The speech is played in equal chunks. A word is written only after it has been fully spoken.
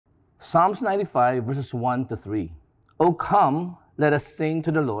Psalms 95, verses 1 to 3. O come, let us sing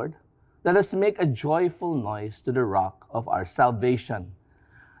to the Lord. Let us make a joyful noise to the rock of our salvation.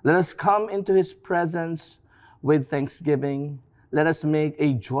 Let us come into his presence with thanksgiving. Let us make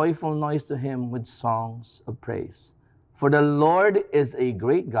a joyful noise to him with songs of praise. For the Lord is a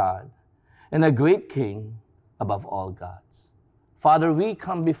great God and a great King above all gods. Father, we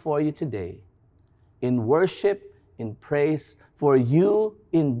come before you today in worship, in praise, for you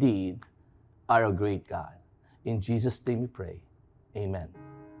indeed are a great God. In Jesus' name we pray. Amen.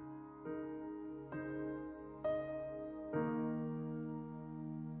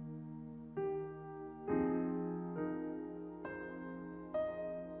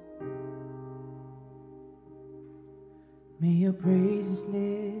 May your praises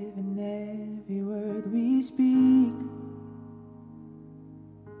live in every word we speak,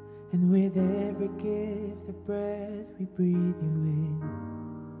 and with every gift of breath we breathe you in.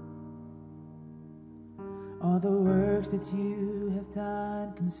 All the works that you have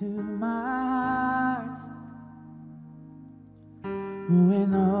done consume my heart. Who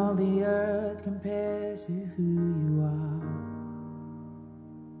in all the earth compares to who you are?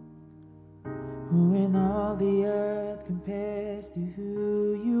 Who in all the earth compares to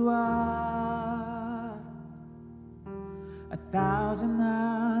who you are? 1,000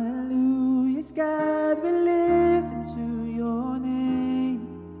 hallelujahs, God, we lift into your name.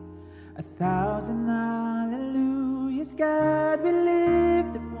 1,000 hallelujahs, God, we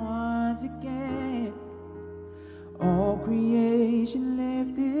lift up once again. All creation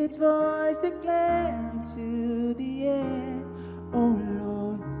lift its voice, declaring to the end, oh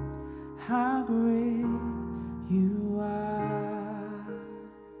Lord, how great you are.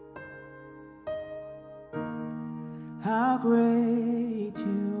 How great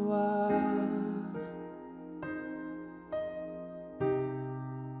you are.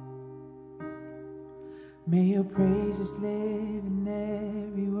 May your praises live in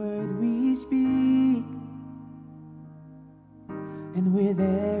every word we speak, and with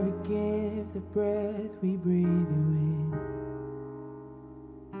every gift of breath we breathe you in.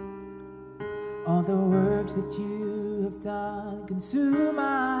 All the works that you have done consume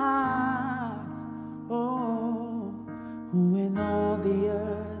our hearts. Oh, who in all the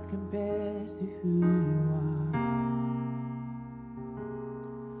earth compares to who you are?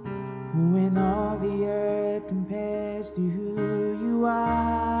 Who in all the earth compares to who you are?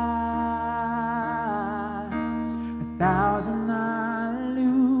 1,000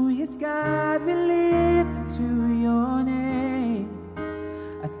 hallelujahs, God, we lift into your name.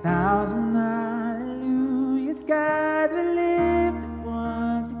 1,000 hallelujahs, God, we lift up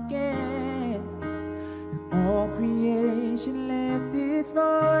once again. And all creation lift its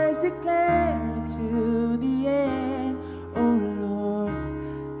voice, declaring to the end, oh Lord,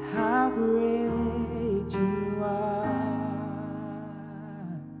 how great you are.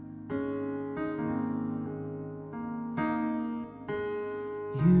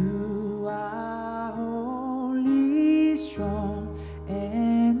 You are holy, strong,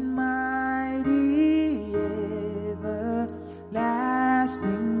 and mighty,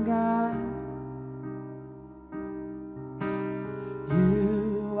 everlasting God.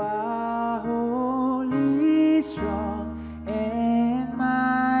 You are holy, strong, and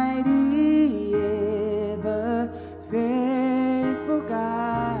mighty, ever faithful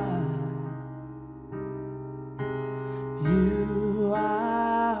God. You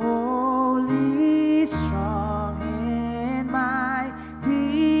are holy, strong, and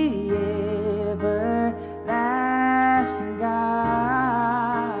mighty, everlasting God.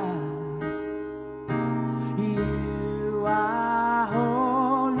 You are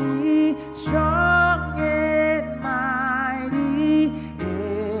holy, strong, and mighty,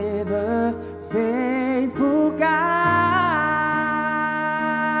 ever faithful God.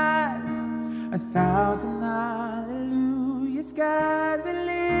 1,000 hallelujahs, God, we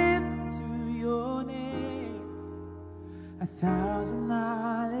lift to your name. 1,000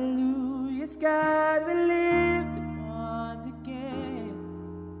 hallelujahs, God, we lift it once again.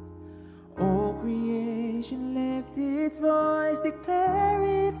 All creation lift its voice, declare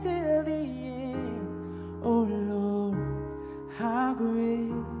it till the end. Oh Lord, how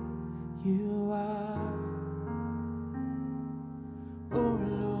great you are. Oh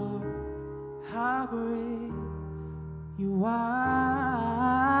Lord, how great you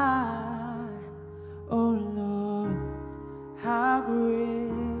are. Oh Lord, how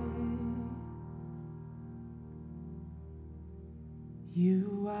great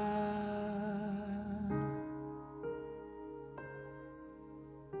you are.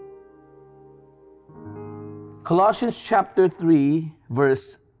 Colossians chapter 3,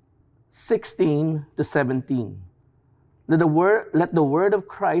 verse 16 to 17. Let the word of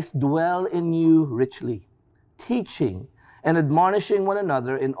Christ dwell in you richly, teaching and admonishing one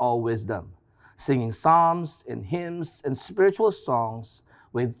another in all wisdom, singing psalms and hymns and spiritual songs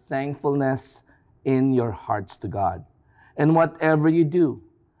with thankfulness in your hearts to God. And whatever you do,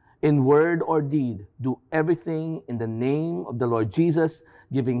 in word or deed, do everything in the name of the Lord Jesus,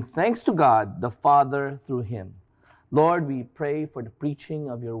 giving thanks to God the Father through him. Lord, we pray for the preaching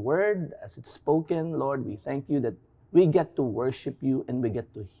of your word as it's spoken. Lord, we thank you that we get to worship you and we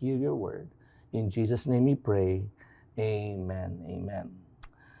get to hear your word. In Jesus' name we pray. Amen. Amen.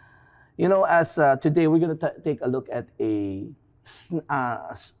 You know, as today we're going to take a look at a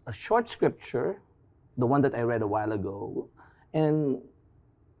short scripture, the one that I read a while ago. And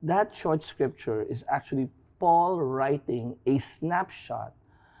that short scripture is actually Paul writing a snapshot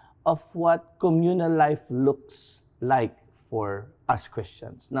of what communal life looks like for us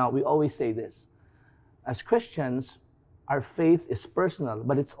Christians. Now, we always say this. As Christians, our faith is personal,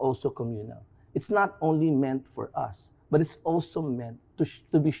 but it's also communal. It's not only meant for us, but it's also meant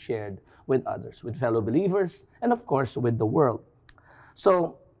to be shared with others, with fellow believers, and of course, with the world.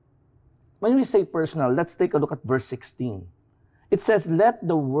 So, when we say personal, let's take a look at verse 16. It says, let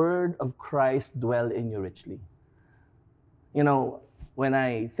the word of Christ dwell in you richly. You know, when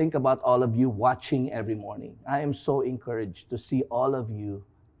I think about all of you watching every morning, I am so encouraged to see all of you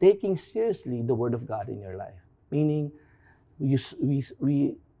taking seriously the word of God in your life. Meaning,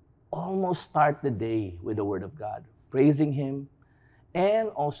 we almost start the day with the word of God, praising him, and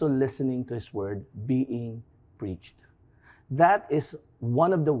also listening to his word being preached. That is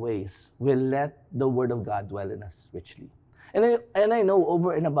one of the ways we let the word of God dwell in us richly. And I know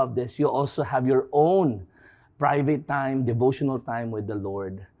over and above this, you also have your own private time, devotional time with the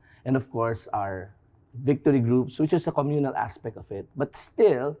Lord. And of course, our victory groups, which is a communal aspect of it. But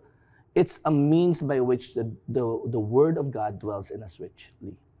still, it's a means by which the word of God dwells in us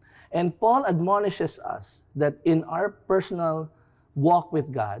richly. And Paul admonishes us that in our personal walk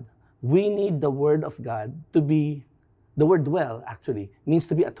with God, we need the word of God to be, the word dwell actually means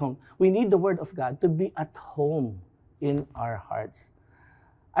to be at home. We need the word of God to be at home in our hearts.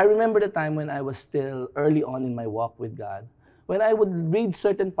 I remember the time when I was still early on in my walk with God. When I would read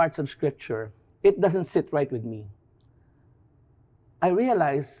certain parts of scripture, it doesn't sit right with me. I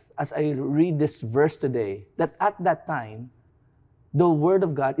realized as I read this verse today that at that time, the word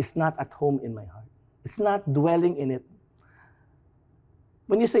of God is not at home in my heart. It's not dwelling in it.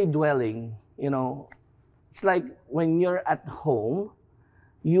 When you say dwelling, you know, it's like when you're at home,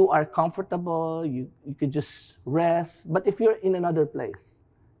 you are comfortable, you could just rest. But if you're in another place,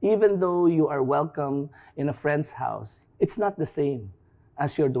 even though you are welcome in a friend's house, it's not the same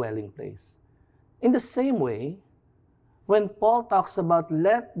as your dwelling place. In the same way, when Paul talks about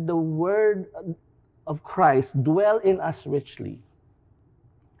let the word of Christ dwell in us richly,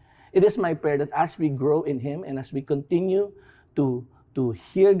 it is my prayer that as we grow in him and as we continue to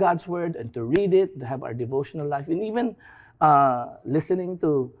hear God's word and to read it, to have our devotional life, and even listening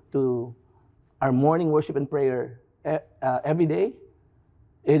to our morning worship and prayer every day,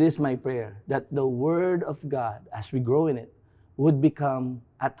 it is my prayer that the word of God, as we grow in it, would become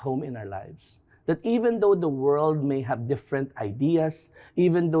at home in our lives. That even though the world may have different ideas,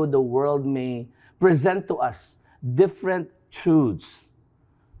 even though the world may present to us different truths,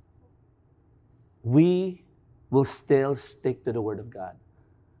 we will still stick to the word of God.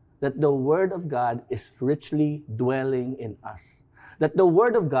 That the word of God is richly dwelling in us. That the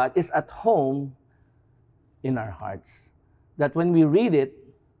word of God is at home in our hearts. That when we read it,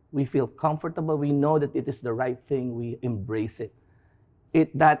 we feel comfortable. We know that it is the right thing. We embrace it.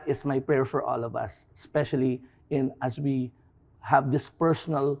 That is my prayer for all of us, especially as we have this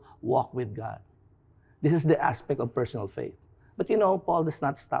personal walk with God. This is the aspect of personal faith. But you know, Paul does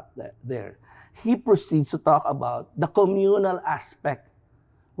not stop there. He proceeds to talk about the communal aspect.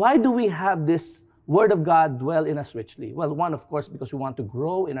 Why do we have this word of God dwell in us richly? Well, one, of course, because we want to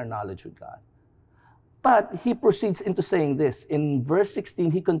grow in our knowledge with God. But he proceeds into saying this. In verse 16,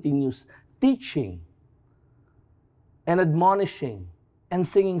 he continues, teaching and admonishing and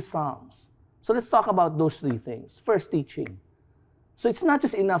singing psalms. So let's talk about those three things. First, teaching. So it's not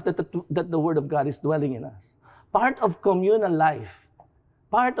just enough that the word of God is dwelling in us. Part of communal life,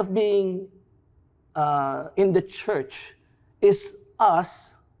 part of being in the church is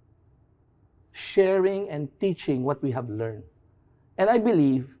us sharing and teaching what we have learned. And I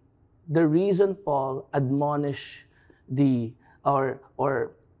believe the reason Paul admonished or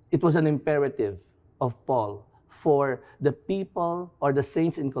it was an imperative of Paul for the people or the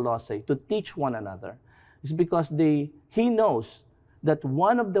saints in Colossae to teach one another is because he knows that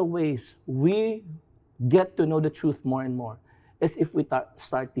one of the ways we get to know the truth more and more is if we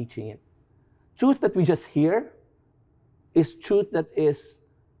start teaching it. Truth that we just hear is truth that is,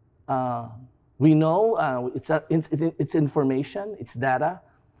 we know, it's information, it's data.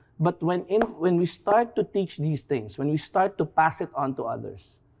 But when we start to teach these things, when we start to pass it on to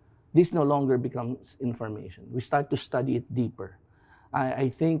others, this no longer becomes information. We start to study it deeper. I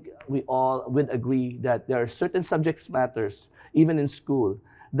think we all would agree that there are certain subject matters, even in school,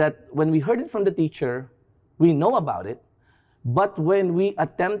 that when we heard it from the teacher, we know about it, but when we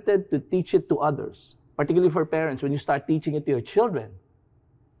attempted to teach it to others, particularly for parents, when you start teaching it to your children,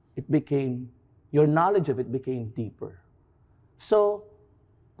 your knowledge of it became deeper. So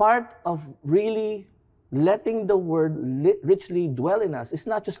part of really letting the word richly dwell in us is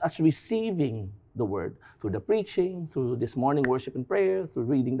not just us receiving the word through the preaching, through this morning worship and prayer, through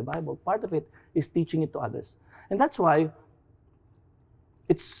reading the Bible. Part of it is teaching it to others. And that's why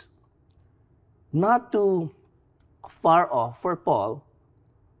it's not too far off for Paul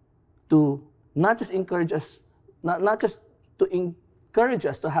to not just encourage us, not just to encourage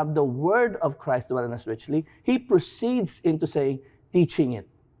us to have the word of Christ dwell in us richly. He proceeds into saying, teaching it.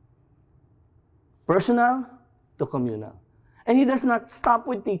 Personal to communal. And he does not stop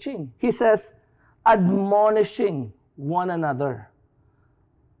with teaching. He says, admonishing one another.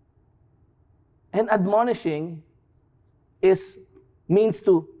 And admonishing means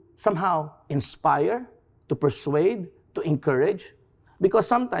to somehow inspire, to persuade, to encourage. Because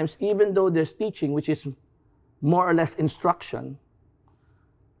sometimes, even though there's teaching, which is more or less instruction,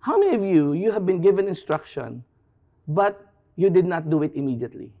 how many of you have been given instruction, but you did not do it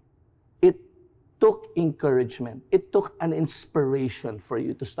immediately? It took encouragement. It took an inspiration for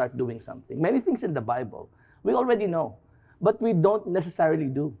you to start doing something. Many things in the Bible we already know, but we don't necessarily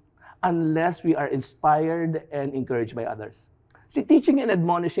do unless we are inspired and encouraged by others. See, teaching and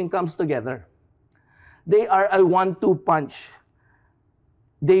admonishing comes together. They are a 1-2 punch.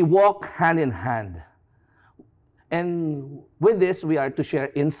 They walk hand in hand. And with this, we are to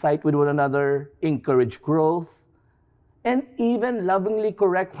share insight with one another, encourage growth, and even lovingly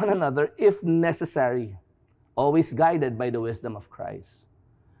correct one another if necessary, always guided by the wisdom of Christ.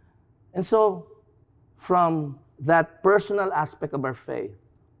 And so, from that personal aspect of our faith,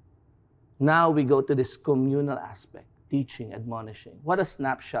 now we go to this communal aspect, teaching, admonishing. What a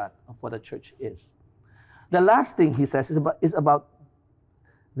snapshot of what a church is. The last thing he says is about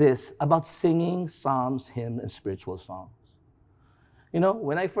singing psalms, hymns, and spiritual songs. You know,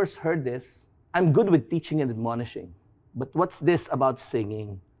 when I first heard this, I'm good with teaching and admonishing. But what's this about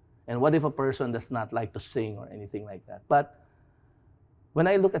singing? And what if a person does not like to sing or anything like that? But when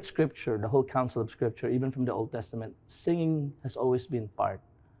I look at Scripture, the whole counsel of Scripture, even from the Old Testament, singing has always been part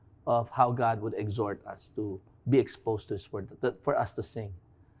of how God would exhort us to be exposed to His Word, for us to sing.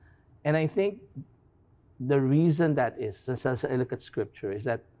 And I think the reason that is, as I look at Scripture, is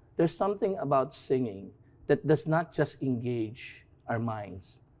that there's something about singing that does not just engage our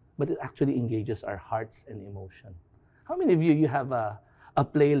minds, but it actually engages our hearts and emotion. How many of you have a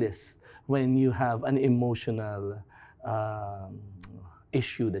playlist when you have an emotional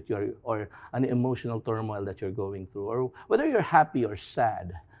issue or an emotional turmoil that you're going through, or whether you're happy or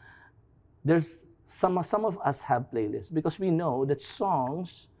sad? There's some of us have playlists because we know that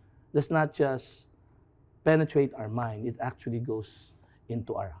songs does not just penetrate our mind, it actually goes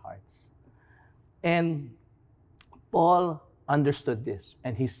into our hearts. And Paul understood this,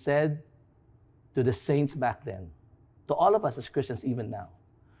 and he said to the saints back then, to all of us as Christians even now,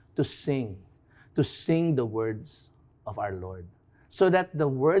 to sing the words of our Lord. So that the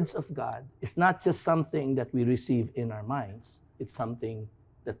words of God is not just something that we receive in our minds, it's something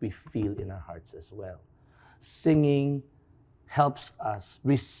that we feel in our hearts as well. Singing helps us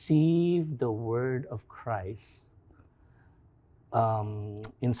receive the word of Christ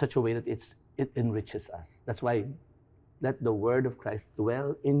in such a way that it enriches us. That's why let the word of Christ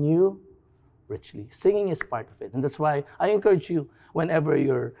dwell in you richly. Singing is part of it. And that's why I encourage you, whenever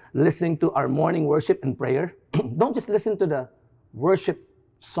you're listening to our morning worship and prayer, don't just listen to the worship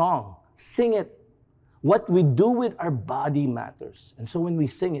song. Sing it. What we do with our body matters. And so when we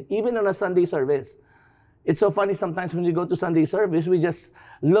sing it, even on a Sunday service, it's so funny sometimes when you go to Sunday service, we just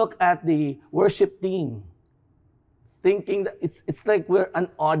look at the worship team, thinking that it's like we're an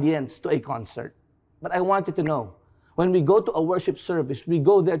audience to a concert. But I want you to know, when we go to a worship service, we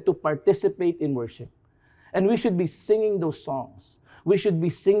go there to participate in worship. And we should be singing those songs. We should be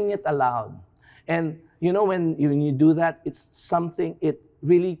singing it aloud. And you know, when you do that, it's something, it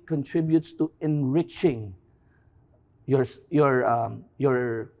really contributes to enriching as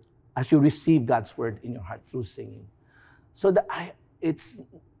you receive God's word in your heart through singing. So it's,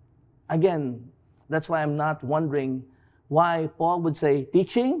 again, that's why I'm not wondering why Paul would say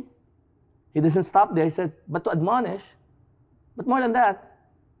teaching. He doesn't stop there. He said, but to admonish. But more than that,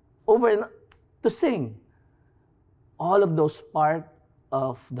 to sing. All of those part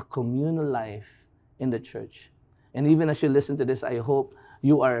of the communal life in the church. And even as you listen to this, I hope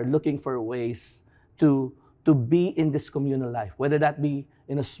you are looking for ways to be in this communal life, whether that be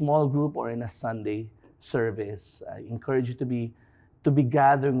in a small group or in a Sunday service. I encourage you to be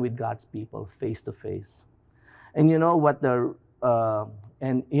gathering with God's people face to face. And you know what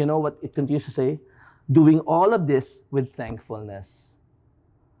it continues to say? Doing all of this with thankfulness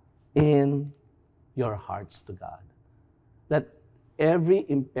in your hearts to God. That every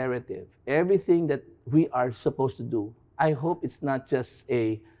imperative, everything that we are supposed to do, I hope it's not just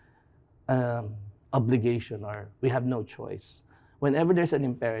a obligation or we have no choice. Whenever there's an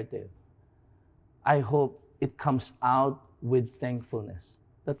imperative, I hope it comes out with thankfulness.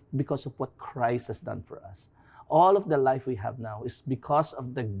 That because of what Christ has done for us. All of the life we have now is because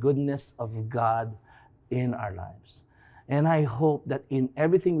of the goodness of God in our lives. And I hope that in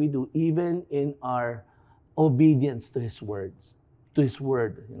everything we do, even in our obedience to His words, to His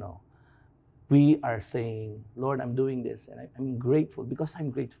word, we are saying, Lord, I'm doing this, and I'm grateful because I'm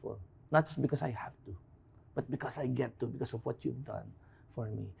grateful. Not just because I have to, but because I get to, because of what you've done for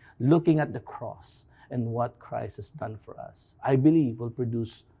me. Looking at the cross and what Christ has done for us, I believe will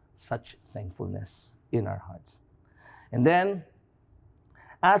produce such thankfulness in our hearts. And then,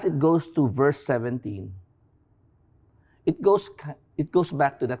 as it goes to verse 17, it goes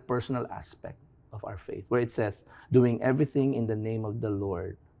back to that personal aspect of our faith, where it says, doing everything in the name of the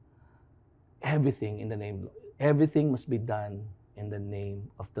Lord. Everything must be done in the name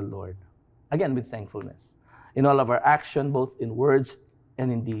of the Lord. Again, with thankfulness. In all of our action, both in words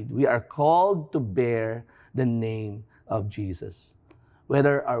and in deed, we are called to bear the name of Jesus.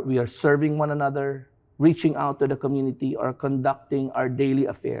 Whether we are serving one another, reaching out to the community, or conducting our daily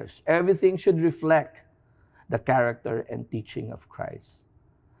affairs, everything should reflect the character and teaching of Christ.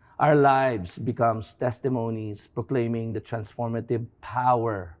 Our lives becomes testimonies proclaiming the transformative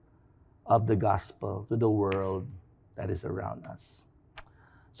power of the gospel to the world that is around us.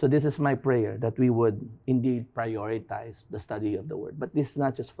 So this is my prayer, that we would indeed prioritize the study of the Word. But this is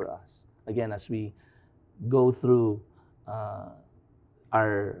not just for us. Again, as we go through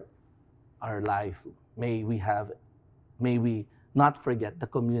our life, may we not forget the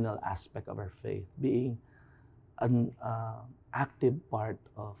communal aspect of our faith, being an active part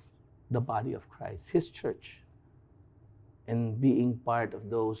of the body of Christ, His church, and being part of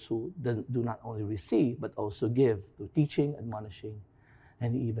those who do not only receive, but also give through teaching, admonishing,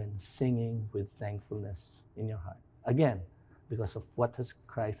 and even singing with thankfulness in your heart. Again, because of what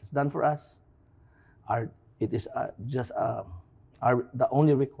Christ has done for us, it is the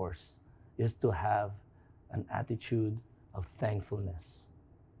only recourse is to have an attitude of thankfulness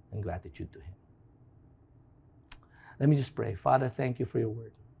and gratitude to Him. Let me just pray. Father, thank you for your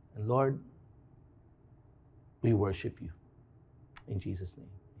word. And Lord, we worship you. In Jesus' name,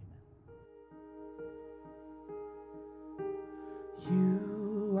 amen.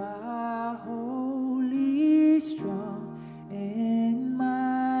 You are holy, strong, and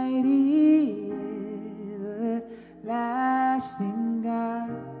mighty, everlasting God.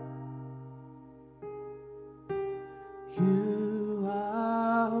 You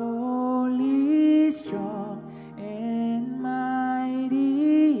are holy, strong, and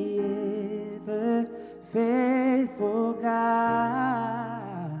mighty, ever faithful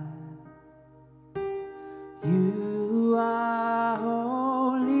God. You are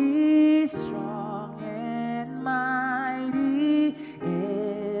holy, strong, and mighty,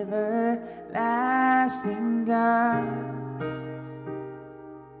 everlasting God.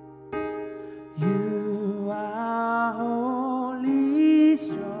 You are holy,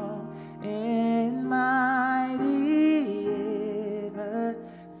 strong, and mighty, ever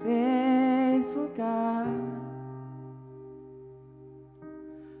faithful God.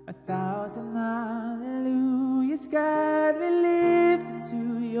 1,000 hallelujahs, God, we lift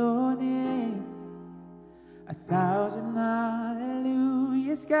into your name. 1,000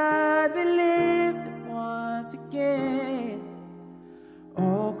 hallelujahs, God, we lift it once again.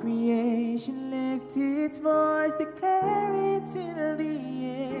 All creation lift its voice, declare it till the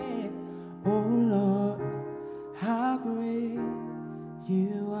end. Oh Lord, how great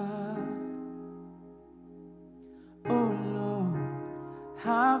you are. Oh Lord,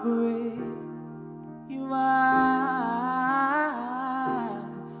 how great you are.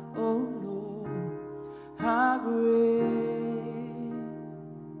 Oh Lord, how great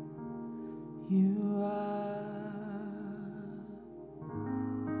you are.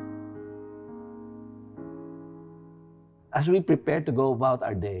 as we prepare to go about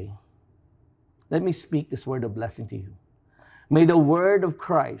our day, let me speak this word of blessing to you. May the word of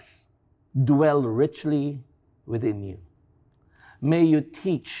Christ dwell richly within you. May you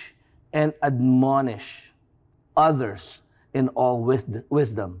teach and admonish others in all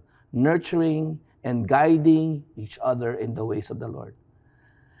wisdom, nurturing and guiding each other in the ways of the Lord.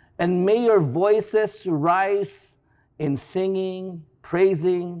 And may your voices rise in singing,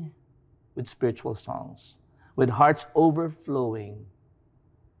 praising with spiritual songs, with hearts overflowing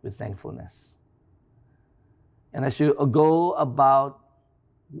with thankfulness. And as you go about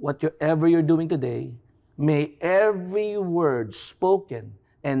whatever you're doing today, may every word spoken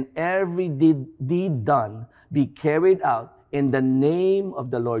and every deed done be carried out in the name of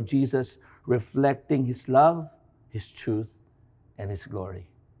the Lord Jesus, reflecting His love, His truth, and His glory.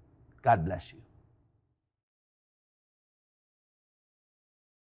 God bless you.